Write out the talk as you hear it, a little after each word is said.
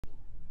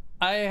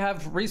I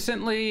have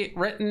recently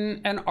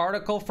written an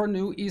article for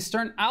New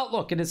Eastern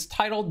Outlook. It is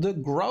titled "The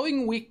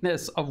Growing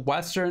Weakness of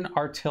Western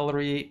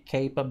Artillery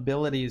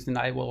Capabilities," and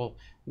I will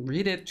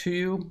read it to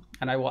you,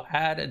 and I will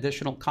add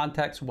additional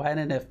context when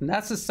and if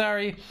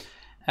necessary.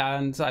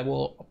 And I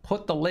will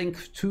put the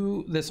link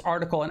to this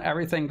article and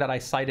everything that I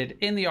cited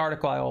in the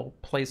article. I will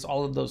place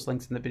all of those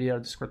links in the video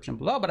description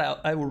below, but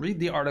I will read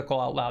the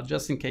article out loud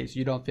just in case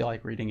you don't feel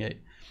like reading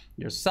it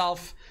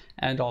yourself,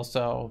 and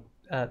also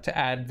to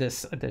add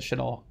this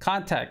additional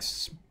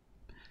context.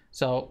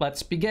 So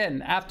let's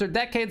begin. After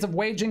decades of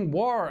waging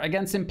war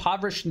against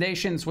impoverished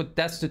nations with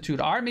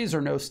destitute armies or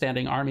no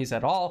standing armies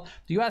at all,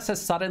 the US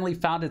has suddenly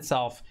found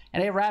itself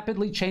in a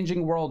rapidly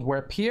changing world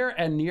where peer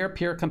and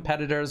near-peer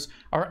competitors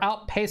are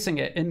outpacing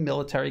it in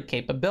military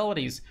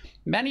capabilities.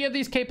 Many of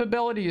these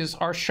capabilities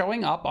are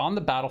showing up on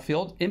the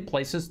battlefield in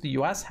places the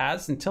US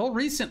has, until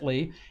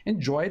recently,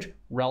 enjoyed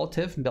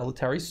relative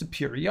military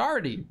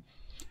superiority.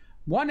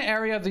 One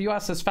area the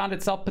US has found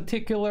itself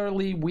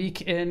particularly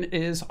weak in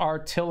is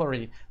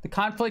artillery. The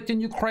conflict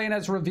in Ukraine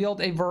has revealed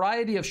a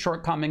variety of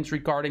shortcomings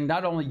regarding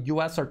not only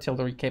US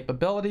artillery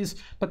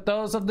capabilities, but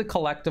those of the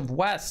collective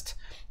West.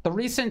 The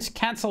recent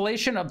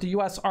cancellation of the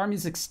US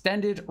Army's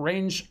Extended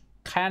Range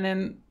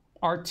Cannon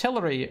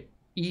Artillery,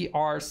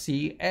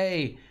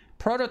 ERCA,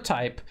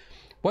 prototype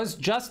was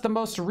just the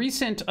most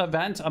recent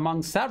event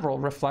among several,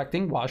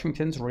 reflecting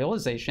Washington's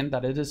realization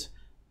that it is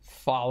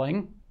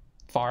falling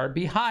far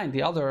behind.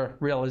 The other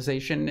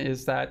realization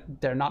is that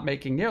they're not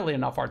making nearly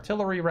enough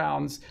artillery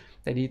rounds.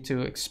 They need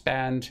to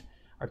expand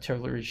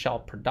artillery shell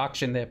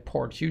production. They have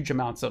poured huge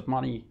amounts of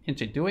money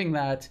into doing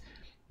that.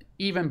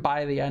 Even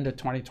by the end of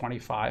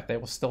 2025, they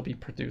will still be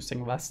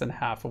producing less than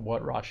half of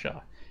what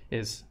Russia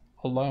is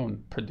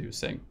alone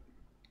producing.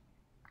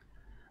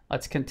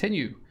 Let's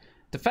continue.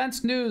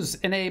 Defense News,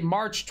 in a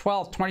March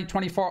 12,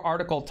 2024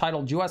 article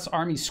titled "U.S.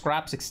 Army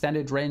Scraps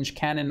Extended Range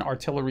Cannon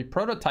Artillery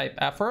Prototype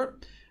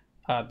Effort,"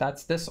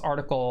 that's this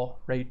article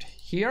right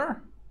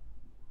here.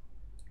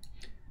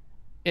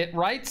 It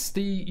writes,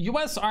 the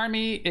U.S.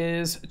 Army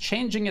is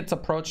changing its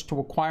approach to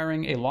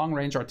acquiring a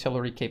long-range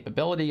artillery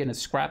capability and is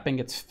scrapping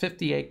its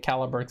 58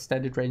 caliber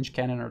extended range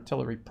cannon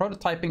artillery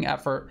prototyping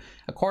effort,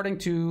 according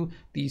to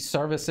the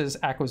service's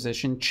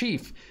acquisition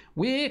chief.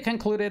 "We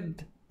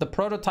concluded the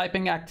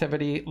prototyping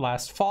activity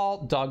last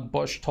fall," Doug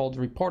Bush told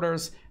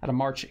reporters at a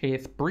March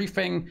 8th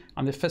briefing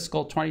on the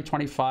fiscal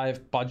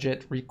 2025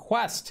 budget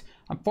request.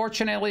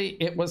 "Unfortunately,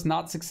 it was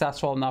not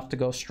successful enough to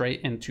go straight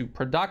into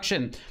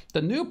production.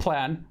 The new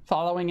plan,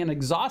 following an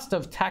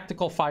exhaustive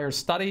tactical fire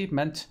study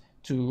meant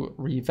to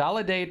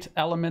revalidate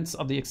elements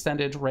of the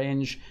extended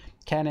range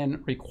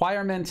cannon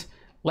requirement,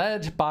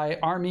 led by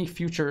Army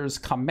Futures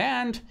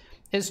Command,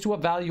 is to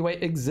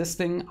evaluate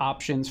existing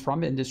options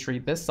from industry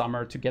this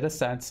summer to get a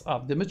sense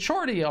of the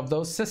maturity of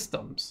those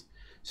systems."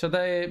 So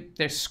they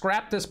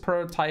scrapped this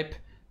prototype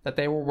that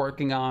they were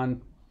working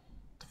on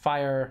to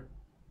fire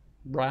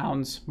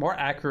rounds more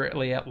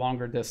accurately at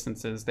longer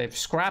distances. They've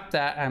scrapped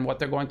that, and what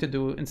they're going to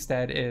do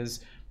instead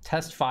is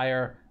test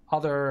fire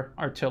other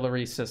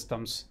artillery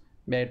systems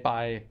made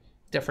by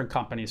different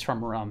companies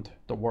from around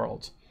the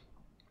world.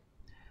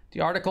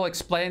 The article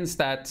explains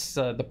that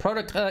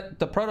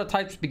the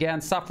prototypes began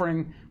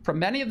suffering from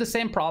many of the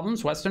same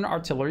problems Western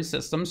artillery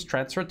systems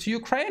transferred to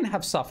Ukraine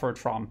have suffered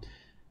from,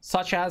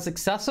 such as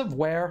excessive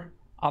wear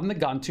on the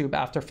gun tube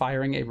after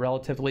firing a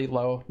relatively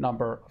low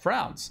number of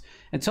rounds.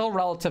 Until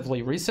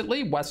relatively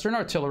recently, Western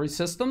artillery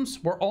systems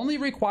were only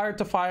required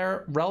to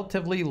fire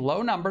relatively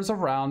low numbers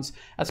of rounds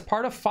as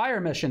part of fire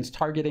missions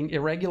targeting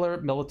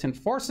irregular militant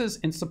forces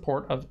in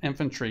support of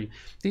infantry.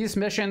 These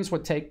missions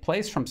would take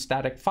place from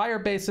static fire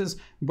bases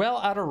well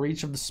out of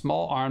reach of the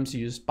small arms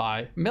used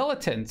by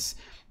militants.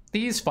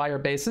 These fire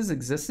bases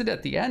existed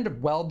at the end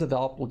of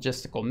well-developed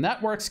logistical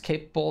networks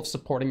capable of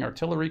supporting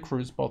artillery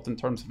crews both in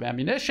terms of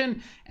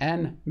ammunition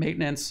and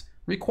maintenance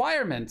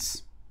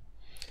requirements.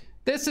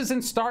 This is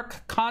in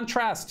stark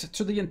contrast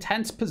to the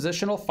intense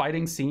positional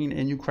fighting seen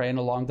in Ukraine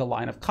along the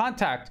line of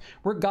contact,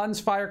 where guns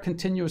fire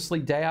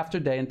continuously day after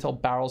day until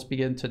barrels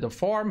begin to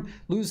deform,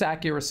 lose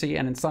accuracy,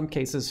 and in some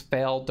cases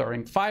fail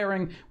during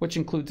firing, which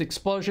includes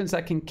explosions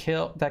that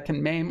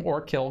can maim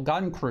or kill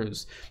gun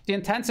crews. The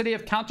intensity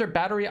of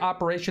counter-battery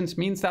operations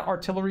means that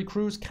artillery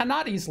crews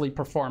cannot easily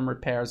perform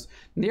repairs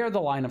near the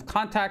line of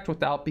contact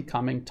without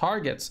becoming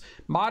targets.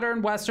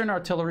 Modern Western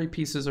artillery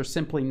pieces are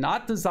simply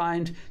not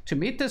designed to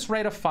meet this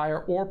rate of fire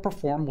or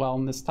perform well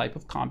in this type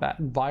of combat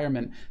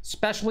environment,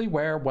 especially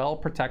where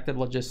well-protected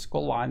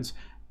logistical lines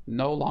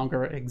no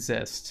longer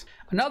exist.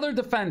 Another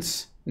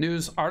Defense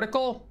News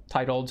article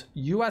titled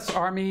 "U.S.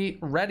 Army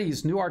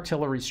Readies New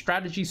Artillery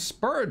Strategy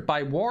Spurred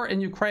by War in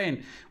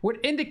Ukraine" would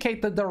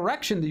indicate the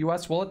direction the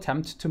U.S. will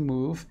attempt to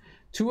move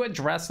to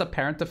address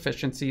apparent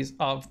deficiencies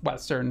of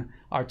Western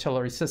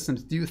artillery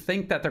systems. Do you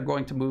think that they're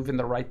going to move in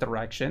the right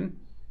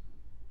direction?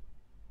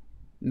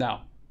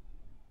 No.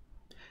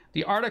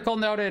 The article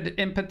noted,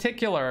 in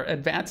particular,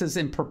 advances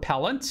in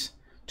propellant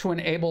to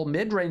enable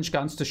mid-range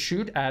guns to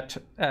shoot at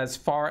as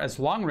far as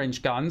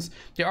long-range guns.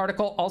 The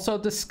article also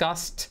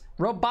discussed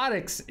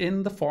robotics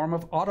in the form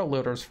of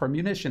autoloaders for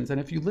munitions. And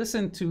if you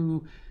listen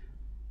to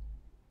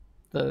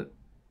the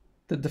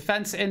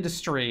defense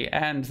industry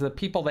and the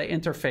people they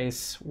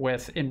interface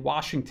with in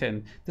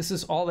Washington, this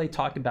is all they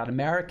talk about.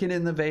 American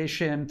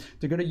innovation.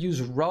 They're going to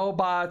use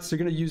robots. They're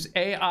going to use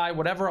AI,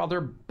 whatever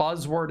other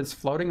buzzword is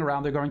floating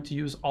around. They're going to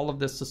use all of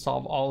this to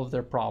solve all of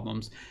their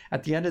problems.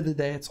 At the end of the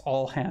day, it's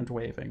all hand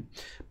waving.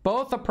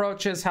 Both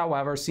approaches,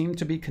 however, seem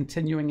to be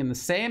continuing in the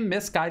same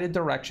misguided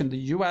direction the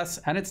US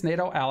and its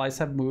NATO allies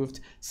have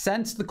moved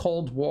since the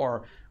Cold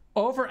War.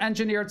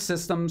 Over-engineered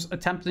systems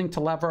attempting to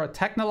lever a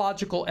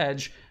technological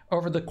edge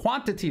over the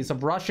quantities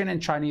of Russian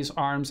and Chinese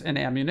arms and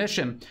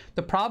ammunition.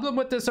 The problem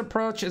with this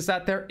approach is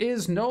that there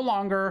is no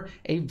longer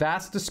a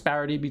vast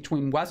disparity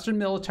between Western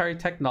military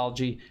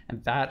technology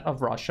and that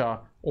of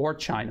Russia or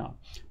China.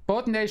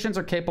 Both nations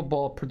are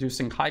capable of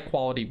producing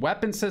high-quality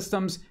weapon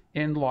systems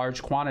in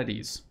large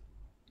quantities.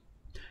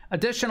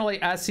 Additionally,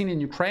 as seen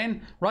in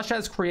Ukraine, Russia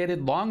has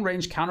created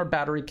long-range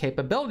counter-battery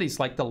capabilities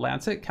like the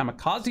Lancet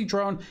kamikaze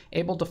drone,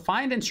 able to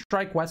find and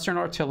strike Western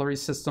artillery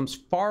systems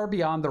far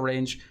beyond the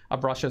range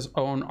of Russia's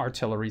own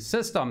artillery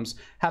systems.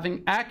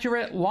 Having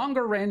accurate,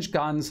 longer-range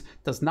guns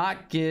does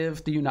not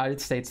give the United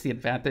States the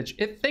advantage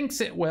it thinks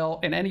it will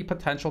in any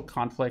potential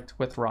conflict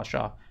with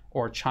Russia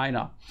or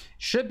China. It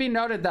should be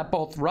noted that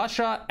both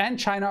Russia and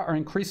China are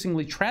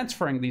increasingly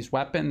transferring these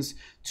weapons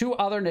to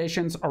other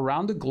nations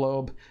around the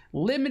globe,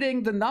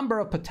 limiting the number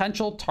of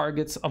potential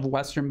targets of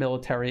Western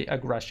military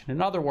aggression.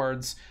 In other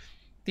words,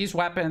 these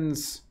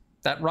weapons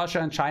that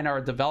Russia and China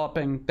are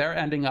developing, they're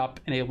ending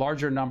up in a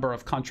larger number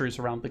of countries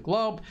around the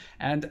globe.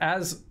 And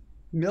as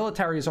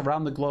militaries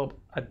around the globe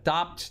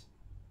adopt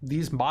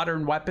these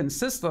modern weapon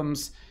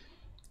systems,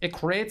 it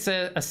creates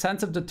a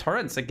sense of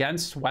deterrence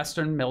against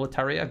Western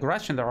military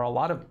aggression. There are a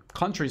lot of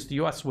countries the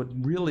US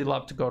would really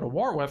love to go to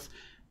war with,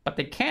 but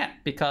they can't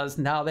because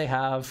now they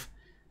have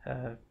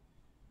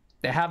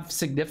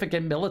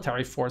significant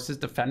military forces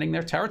defending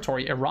their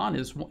territory. Iran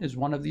is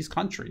one of these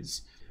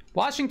countries.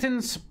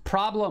 Washington's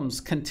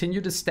problems continue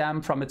to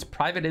stem from its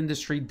private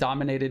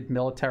industry-dominated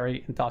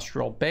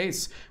military-industrial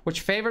base,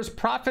 which favors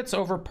profits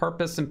over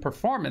purpose and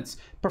performance,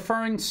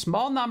 preferring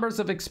small numbers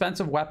of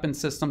expensive weapon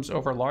systems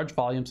over large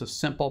volumes of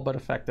simple but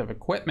effective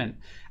equipment.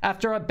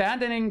 After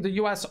abandoning the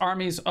U.S.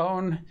 Army's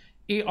own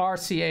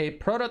ERCA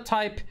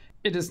prototype,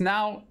 it is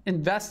now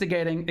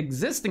investigating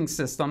existing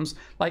systems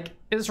like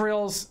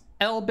Israel's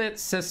Elbit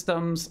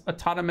Systems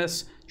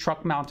autonomous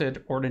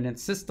truck-mounted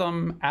ordnance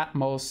system,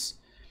 Atmos,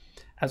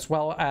 as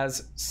well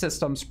as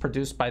systems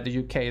produced by the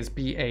UK's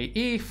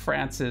BAE,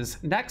 France's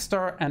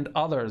Nexter, and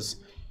others.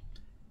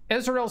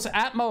 Israel's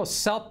Atmos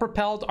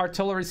self-propelled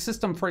artillery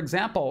system, for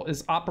example,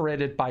 is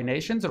operated by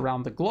nations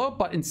around the globe,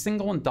 but in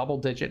single and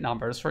double-digit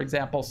numbers. For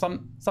example,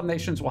 some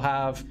nations will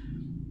have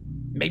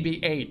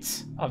maybe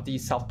 8 of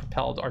these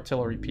self-propelled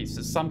artillery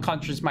pieces. Some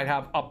countries might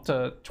have up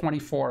to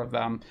 24 of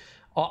them.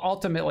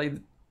 Ultimately,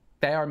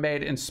 they are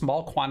made in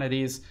small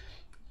quantities.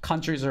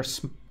 Countries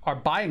are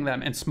buying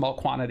them in small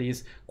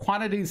quantities.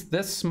 Quantities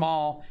this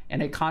small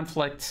in a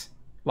conflict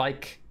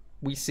like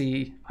we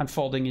see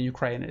unfolding in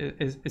Ukraine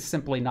is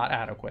simply not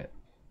adequate.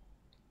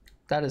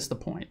 That is the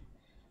point.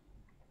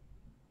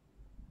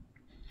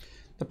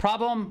 The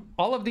problem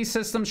all of these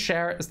systems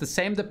share is the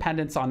same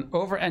dependence on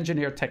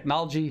over-engineered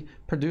technology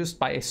produced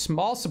by a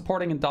small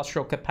supporting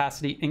industrial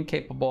capacity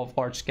incapable of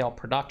large-scale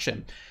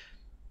production.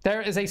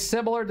 There is a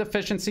similar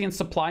deficiency in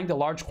supplying the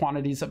large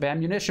quantities of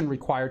ammunition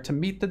required to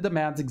meet the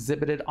demands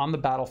exhibited on the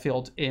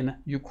battlefield in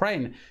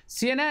Ukraine.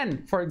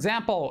 CNN, for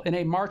example, in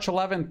a March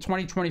 11,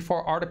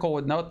 2024 article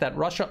would note that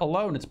Russia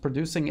alone is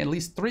producing at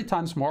least 3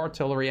 times more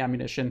artillery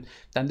ammunition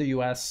than the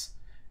US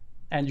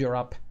and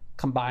Europe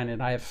combined.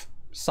 And I have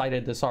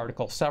cited this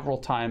article several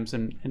times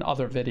in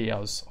other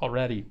videos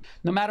already.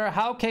 No matter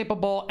how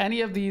capable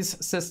any of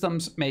these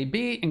systems may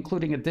be,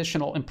 including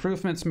additional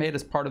improvements made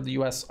as part of the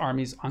US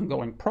Army's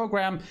ongoing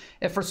program,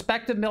 if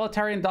respective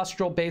military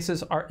industrial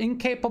bases are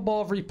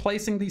incapable of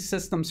replacing these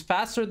systems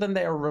faster than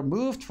they are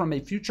removed from a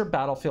future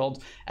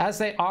battlefield, as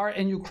they are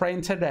in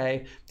Ukraine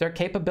today, their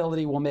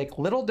capability will make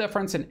little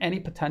difference in any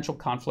potential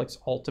conflict's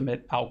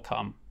ultimate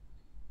outcome.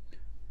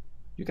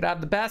 You could have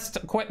the best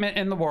equipment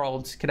in the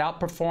world, could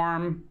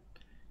outperform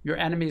your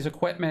enemy's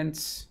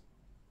equipment,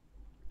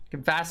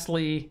 can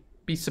vastly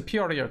be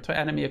superior to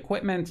enemy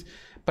equipment,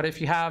 but if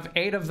you have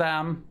 8 of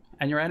them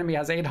and your enemy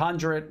has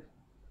 800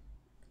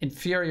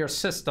 inferior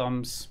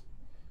systems,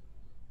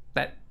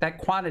 that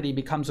quantity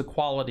becomes a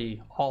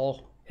quality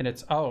all in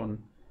its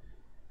own.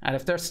 And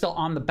if they're still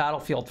on the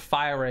battlefield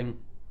firing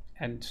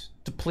and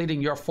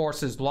depleting your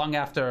forces long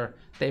after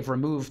they've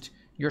removed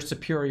your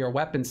superior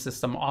weapon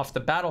system off the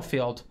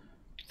battlefield,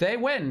 they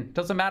win.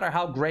 Doesn't matter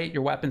how great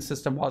your weapon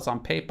system was on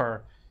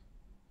paper.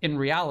 In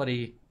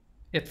reality,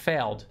 it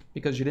failed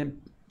because you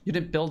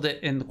didn't build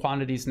it in the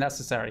quantities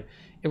necessary.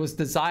 It was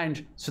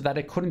designed so that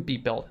it couldn't be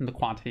built in the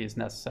quantities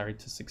necessary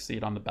to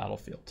succeed on the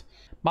battlefield.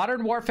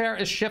 Modern warfare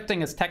is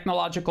shifting as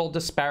technological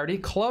disparity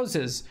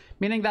closes,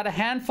 meaning that a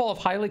handful of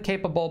highly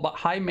capable but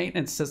high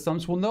maintenance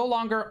systems will no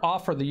longer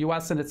offer the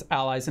US and its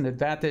allies an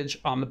advantage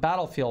on the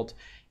battlefield.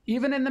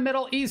 Even in the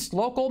Middle East,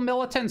 local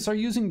militants are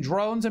using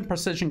drones and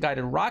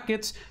precision-guided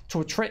rockets to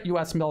attrit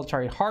US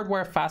military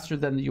hardware faster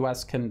than the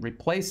US can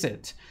replace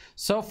it.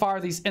 So far,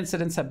 these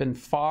incidents have been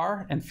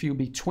far and few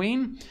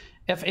between.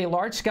 If a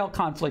large-scale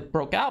conflict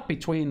broke out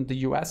between the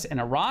US and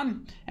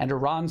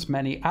Iran's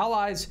many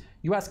allies,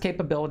 US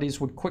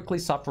capabilities would quickly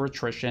suffer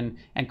attrition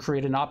and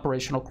create an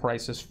operational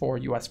crisis for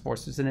US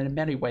forces. And in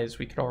many ways,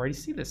 we could already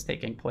see this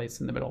taking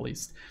place in the Middle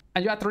East.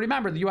 And you have to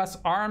remember, the US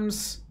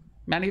arms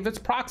many of its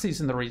proxies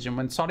in the region.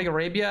 When Saudi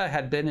Arabia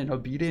had been an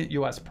obedient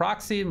US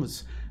proxy and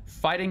was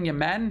fighting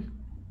Yemen,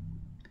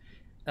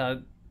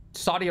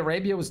 Saudi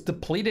Arabia was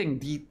depleting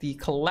the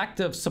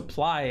collective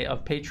supply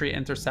of Patriot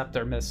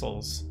interceptor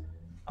missiles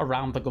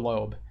around the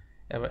globe.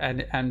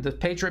 And the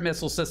Patriot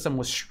missile system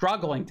was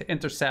struggling to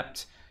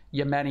intercept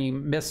Yemeni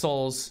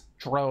missiles,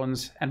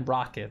 drones, and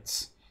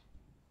rockets.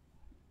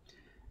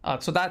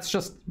 So that's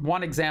just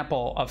one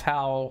example of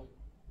how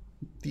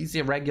these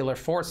irregular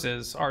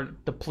forces are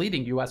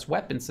depleting US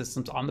weapon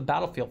systems on the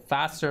battlefield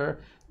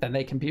faster than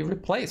they can be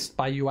replaced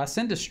by US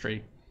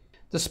industry.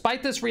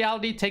 Despite this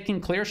reality taking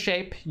clear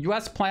shape,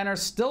 US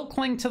planners still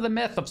cling to the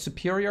myth of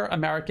superior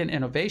American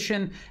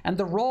innovation and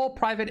the role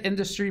private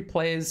industry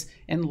plays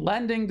in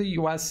lending the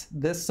US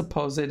this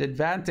supposed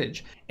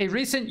advantage. A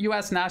recent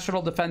US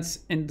National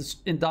Defense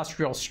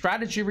Industrial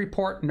Strategy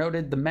report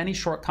noted the many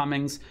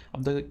shortcomings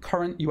of the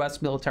current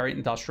US military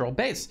industrial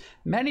base,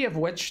 many of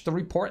which the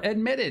report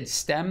admitted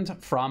stemmed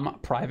from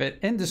private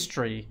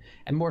industry,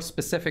 and more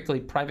specifically,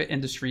 private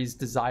industry's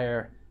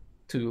desire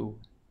to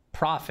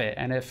profit.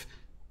 And if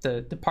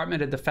the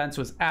Department of Defense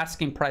was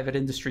asking private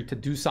industry to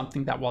do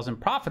something that wasn't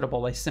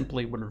profitable, they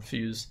simply would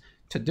refuse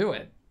to do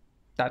it.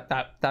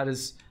 That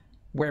is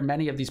where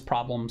many of these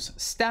problems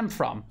stem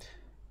from.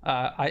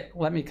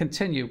 Let me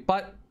continue.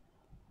 But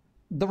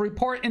the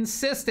report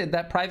insisted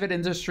that private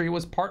industry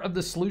was part of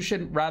the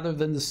solution rather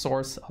than the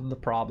source of the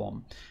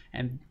problem.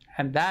 And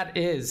that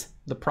is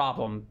the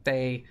problem.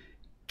 They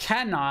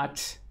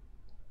cannot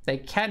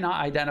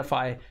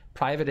identify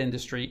private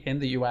industry in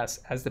the US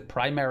as the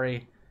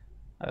primary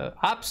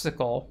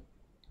obstacle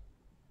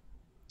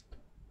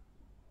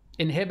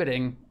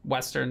inhibiting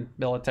Western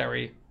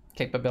military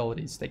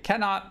capabilities. They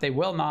cannot, they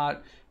will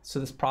not, so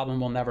this problem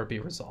will never be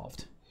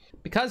resolved.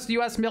 Because the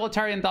US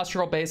military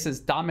industrial base is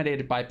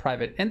dominated by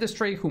private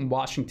industry, whom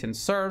Washington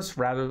serves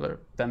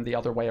rather than the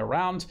other way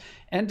around,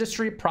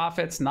 industry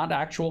profits, not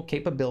actual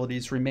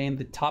capabilities, remain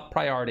the top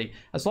priority.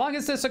 As long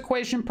as this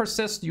equation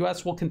persists, the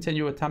US will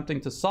continue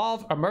attempting to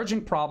solve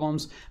emerging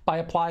problems by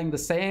applying the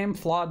same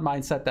flawed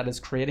mindset that is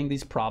creating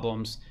these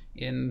problems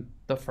in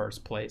the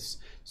first place.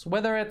 So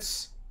whether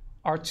it's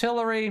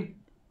artillery,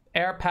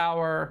 air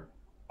power,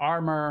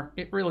 armor,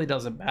 it really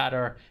doesn't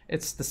matter.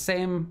 It's the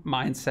same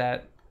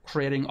mindset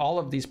creating all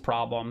of these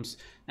problems,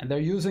 and they're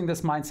using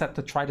this mindset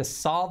to try to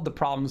solve the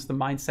problems the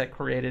mindset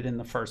created in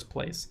the first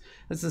place.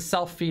 It's a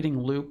self-feeding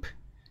loop,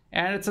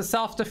 and it's a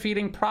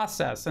self-defeating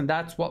process, and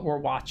that's what we're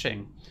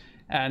watching.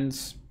 And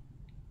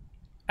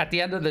at the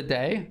end of the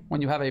day,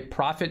 when you have a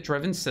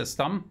profit-driven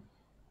system,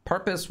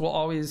 purpose will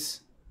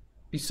always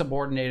be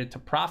subordinated to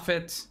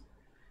profit,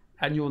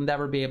 and you will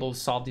never be able to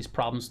solve these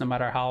problems no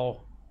matter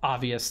how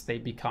obvious they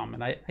become.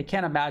 And I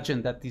can't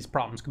imagine that these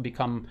problems can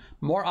become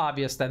more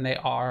obvious than they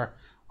are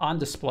on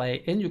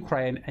display in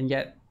Ukraine, and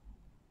yet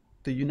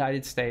the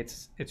United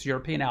States, its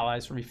European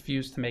allies,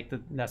 refuse to make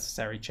the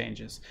necessary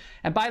changes.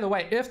 And by the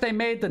way, if they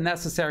made the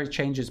necessary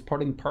changes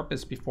putting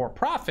purpose before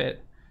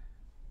profit,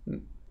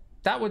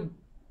 that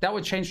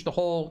would change the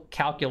whole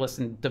calculus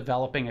in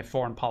developing a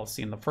foreign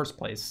policy in the first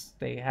place.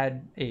 They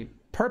had a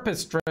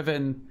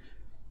purpose-driven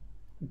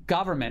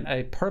government,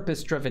 a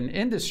purpose-driven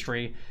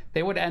industry,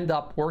 they would end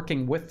up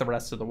working with the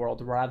rest of the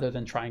world rather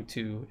than trying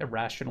to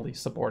irrationally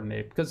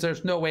subordinate, because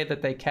there's no way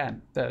that they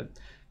can. The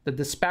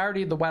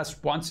disparity the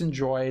West once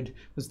enjoyed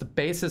was the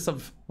basis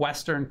of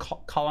Western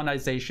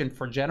colonization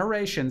for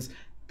generations.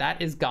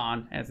 That is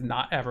gone and is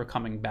not ever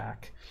coming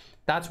back.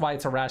 That's why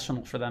it's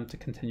irrational for them to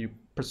continue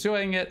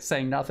pursuing it,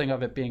 saying nothing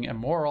of it being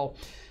immoral.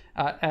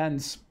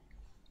 And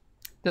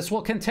this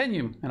will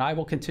continue, and I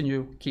will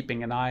continue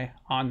keeping an eye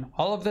on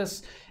all of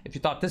this. If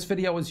you thought this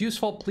video was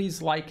useful, please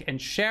like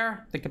and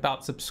share. Think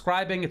about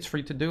subscribing. It's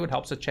free to do. It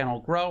helps the channel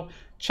grow.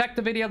 Check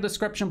the video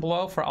description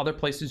below for other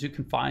places you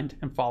can find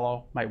and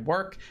follow my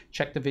work.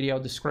 Check the video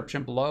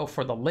description below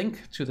for the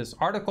link to this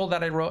article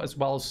that I wrote, as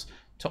well as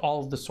to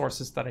all of the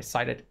sources that I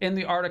cited in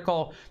the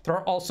article. There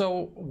are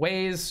also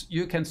ways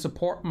you can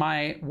support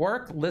my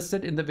work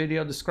listed in the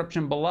video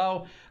description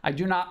below. I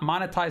do not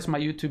monetize my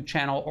YouTube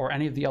channel or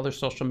any of the other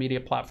social media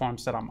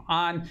platforms that I'm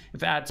on.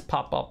 If ads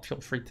pop up, feel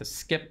free to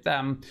skip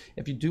them.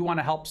 If you do want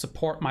to help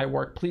support my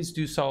work, please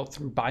do so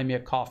through Buy Me a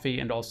Coffee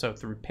and also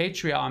through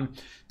Patreon.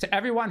 To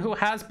everyone who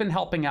has been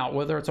helping out,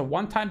 whether it's a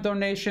one-time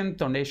donation,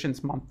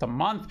 donations month to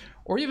month,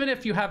 or even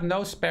if you have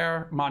no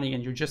spare money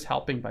and you're just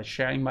helping by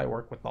sharing my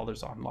work with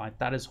others online,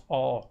 that is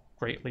all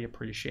greatly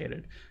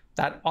appreciated.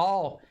 That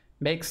all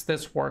makes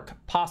this work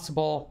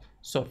possible.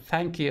 So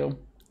thank you.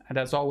 And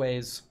as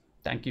always,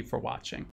 thank you for watching.